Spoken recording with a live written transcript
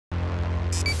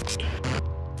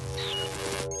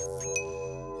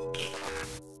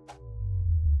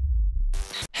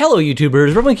Hello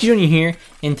YouTubers, RogueMonkeyJr here,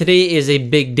 and today is a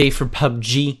big day for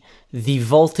PUBG. The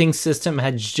vaulting system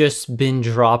has just been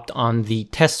dropped on the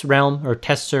test realm, or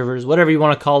test servers, whatever you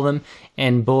want to call them,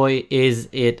 and boy is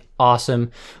it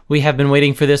awesome. We have been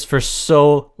waiting for this for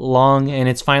so long, and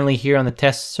it's finally here on the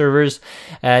test servers.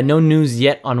 No news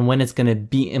yet on when it's going to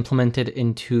be implemented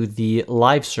into the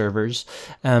live servers,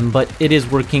 but it is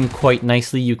working quite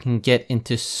nicely. You can get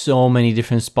into so many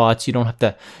different spots. You don't have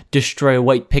to destroy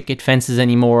white picket fences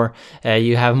anymore.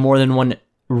 You have more than one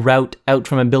route out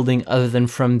from a building other than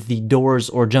from the doors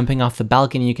or jumping off the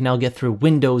balcony. You can now get through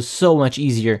windows so much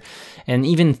easier, and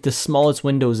even the smallest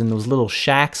windows in those little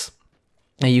shacks,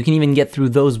 you can even get through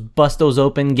those, bust those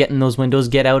open, get in those windows,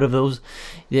 get out of those.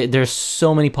 There's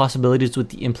so many possibilities with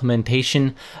the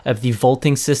implementation of the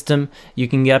vaulting system. You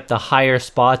can get up to higher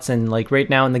spots, and like right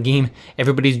now in the game,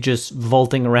 everybody's just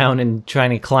vaulting around and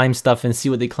trying to climb stuff and see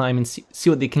what they climb and see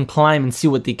what they can climb and see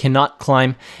what they cannot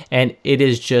climb, and it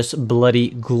is just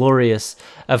bloody glorious.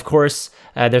 Of course,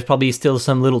 there's probably still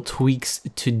some little tweaks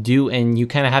to do, and you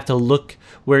kind of have to look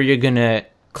where you're gonna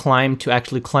climb to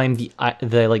actually climb the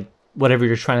like whatever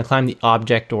you're trying to climb, the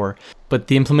object, but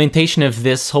the implementation of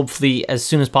this, hopefully as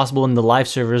soon as possible in the live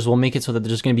servers, will make it so that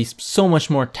there's going to be so much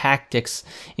more tactics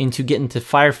into getting to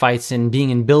firefights and being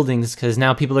in buildings, because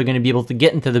now people are going to be able to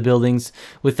get into the buildings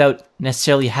without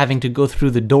necessarily having to go through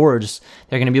the doors.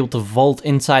 They're going to be able to vault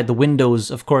inside the windows.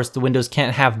 Of course, the windows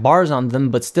can't have bars on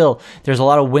them, but still, there's a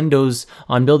lot of windows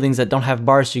on buildings that don't have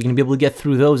bars, so you're going to be able to get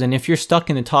through those. And if you're stuck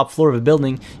in the top floor of a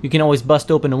building, you can always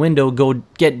bust open a window, go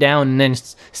get down, and then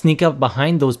sneak up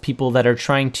behind those people that are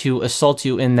trying to assault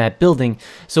you in that building.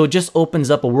 So it just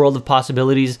opens up a world of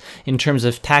possibilities in terms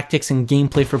of tactics and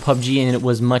gameplay for PUBG, and it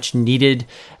was much needed.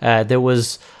 There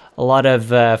was a lot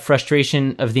of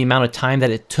frustration of the amount of time that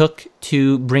it took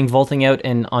to bring vaulting out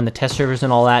and on the test servers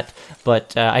and all that,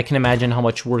 but I can imagine how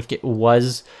much work it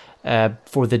was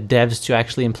for the devs to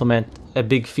actually implement a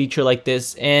big feature like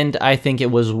this, and I think it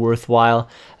was worthwhile.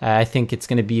 I think it's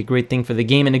going to be a great thing for the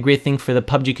game and a great thing for the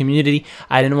PUBG community.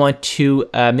 I didn't want to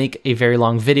make a very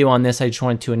long video on this. I just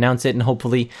wanted to announce it, and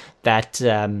hopefully that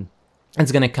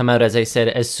it's going to come out, as I said,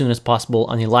 as soon as possible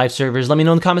on the live servers. Let me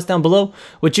know in the comments down below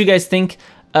what you guys think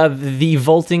of the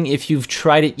vaulting, if you've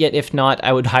tried it yet. If not,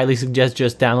 I would highly suggest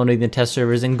just downloading the test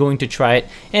servers and going to try it,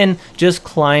 and just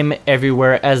climb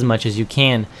everywhere as much as you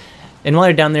can. And while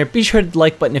you're down there, be sure to hit the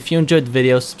like button if you enjoyed the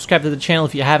video, subscribe to the channel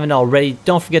if you haven't already,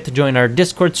 don't forget to join our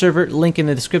Discord server, link in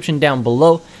the description down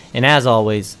below, and as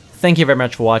always, thank you very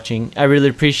much for watching. I really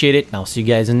appreciate it, and I'll see you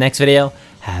guys in the next video.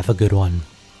 Have a good one.